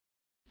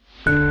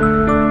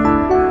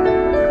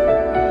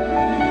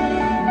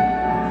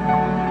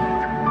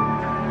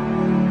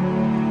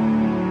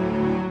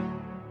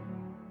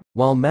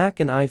While Mac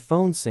and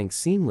iPhone sync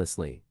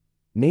seamlessly,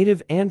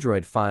 native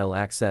Android file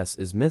access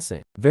is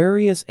missing.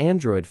 Various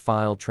Android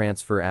file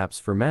transfer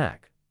apps for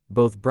Mac,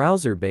 both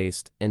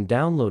browser-based and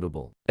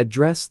downloadable,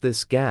 address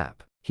this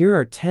gap. Here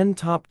are 10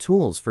 top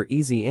tools for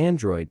easy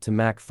Android to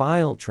Mac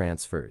file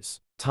transfers.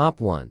 Top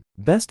 1.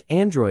 Best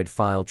Android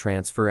file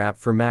transfer app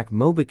for Mac.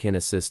 MobiKin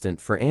Assistant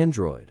for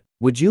Android.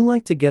 Would you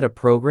like to get a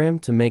program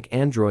to make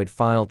Android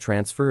file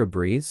transfer a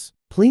breeze?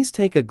 Please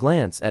take a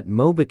glance at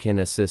MobiKin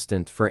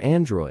Assistant for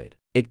Android.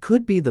 It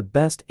could be the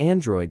best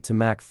Android to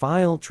Mac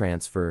file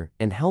transfer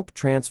and help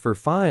transfer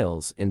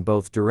files in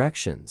both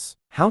directions.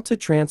 How to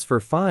transfer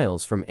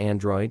files from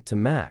Android to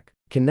Mac.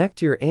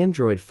 Connect your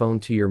Android phone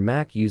to your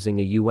Mac using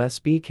a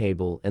USB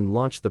cable and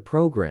launch the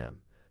program.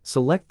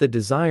 Select the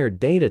desired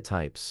data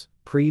types,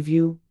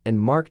 preview, and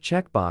mark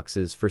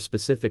checkboxes for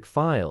specific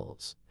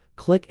files.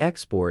 Click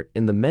Export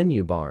in the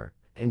menu bar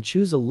and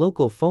choose a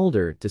local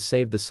folder to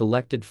save the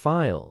selected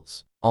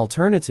files.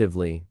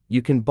 Alternatively,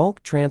 you can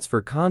bulk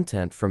transfer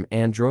content from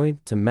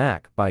Android to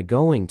Mac by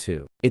going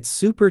to its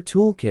Super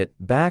Toolkit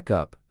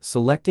Backup,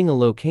 selecting a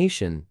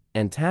location,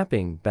 and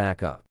tapping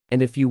Backup.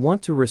 And if you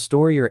want to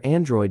restore your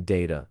Android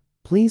data,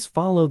 please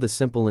follow the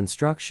simple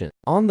instruction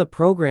on the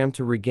program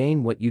to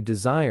regain what you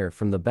desire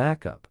from the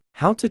backup.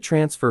 How to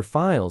transfer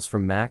files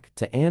from Mac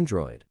to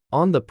Android.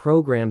 On the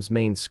program's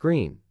main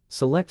screen,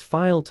 select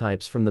file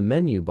types from the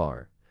menu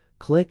bar.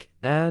 Click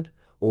Add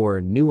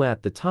or New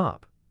at the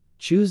top.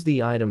 Choose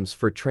the items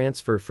for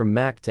transfer from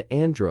Mac to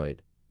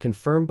Android,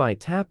 confirm by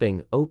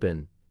tapping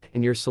Open,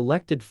 and your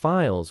selected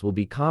files will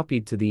be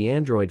copied to the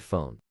Android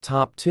phone.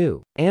 Top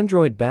 2.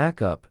 Android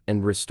Backup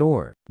and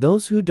Restore.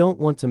 Those who don't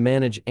want to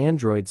manage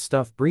Android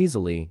stuff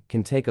breezily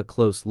can take a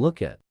close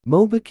look at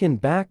MobiKin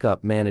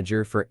Backup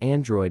Manager for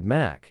Android,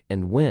 Mac,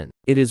 and Win.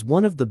 It is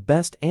one of the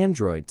best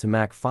Android to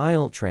Mac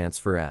file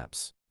transfer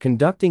apps,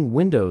 conducting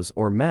Windows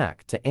or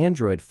Mac to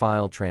Android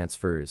file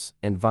transfers,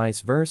 and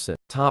vice versa.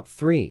 Top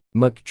 3.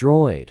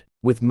 MacDroid.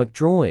 With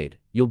MacDroid,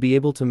 you'll be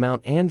able to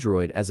mount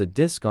Android as a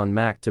disk on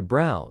Mac to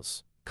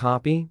browse,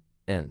 copy,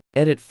 and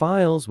edit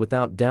files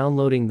without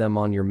downloading them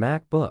on your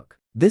MacBook.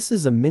 This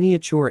is a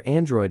miniature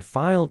Android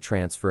file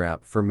transfer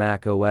app for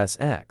Mac OS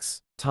X.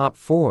 Top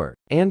 4.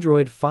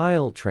 Android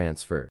File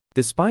Transfer.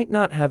 Despite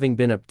not having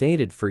been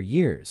updated for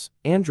years,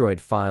 Android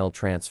File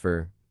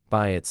Transfer,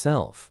 by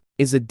itself,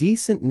 is a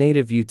decent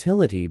native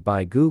utility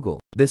by Google.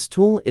 This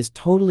tool is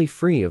totally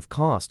free of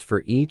cost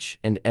for each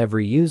and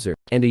every user,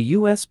 and a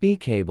USB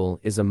cable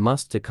is a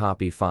must to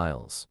copy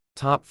files.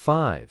 Top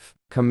 5.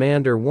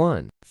 Commander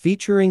 1.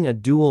 Featuring a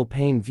dual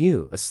pane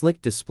view, a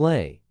slick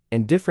display,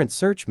 and different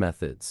search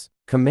methods,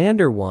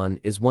 Commander 1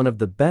 is one of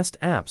the best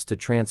apps to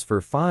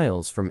transfer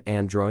files from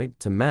Android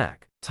to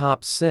Mac.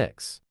 Top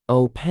 6.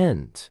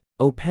 OpenMTP.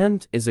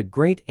 OpenMTP is a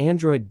great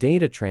Android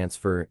data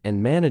transfer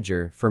and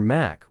manager for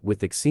Mac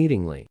with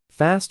exceedingly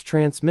fast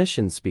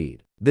transmission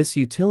speed. This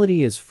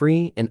utility is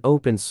free and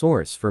open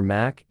source for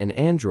Mac and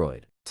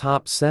Android.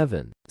 Top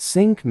 7.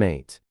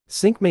 SyncMate.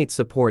 SyncMate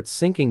supports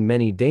syncing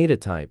many data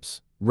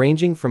types,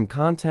 ranging from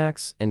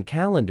contacts and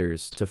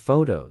calendars to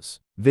photos,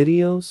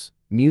 videos,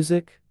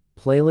 music,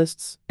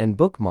 playlists, and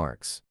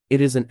bookmarks.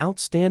 It is an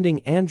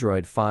outstanding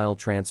Android file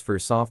transfer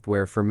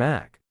software for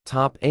Mac.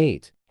 Top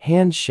 8.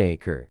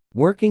 HandShaker.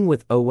 Working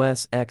with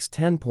OS X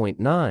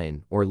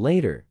 10.9 or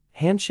later,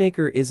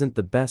 HandShaker isn't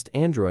the best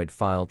Android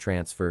file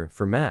transfer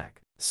for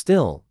Mac.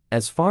 Still,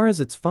 as far as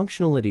its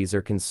functionalities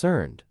are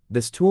concerned,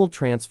 this tool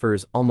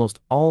transfers almost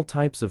all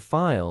types of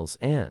files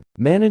and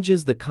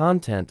manages the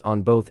content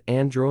on both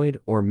Android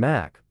or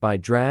Mac by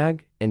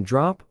drag and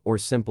drop or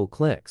simple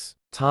clicks.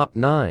 Top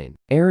 9.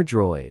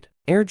 AirDroid.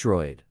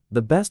 AirDroid,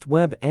 the best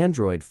web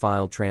Android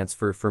file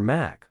transfer for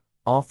Mac,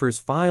 offers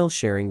file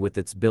sharing with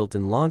its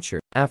built-in launcher.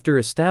 After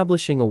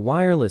establishing a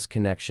wireless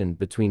connection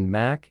between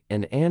Mac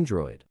and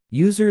Android,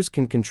 users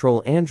can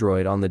control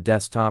Android on the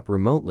desktop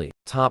remotely.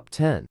 Top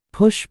 10.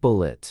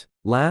 Pushbullet.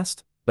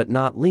 Last but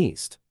not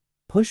least,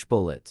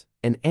 Pushbullet,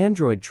 an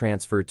Android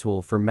transfer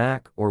tool for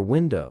Mac or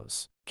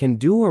Windows, can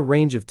do a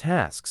range of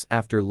tasks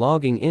after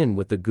logging in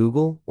with a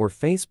Google or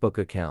Facebook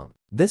account.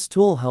 This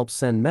tool helps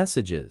send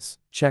messages,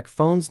 check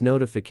phone's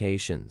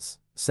notifications,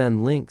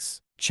 send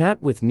links,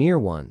 chat with near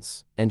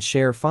ones, and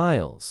share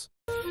files.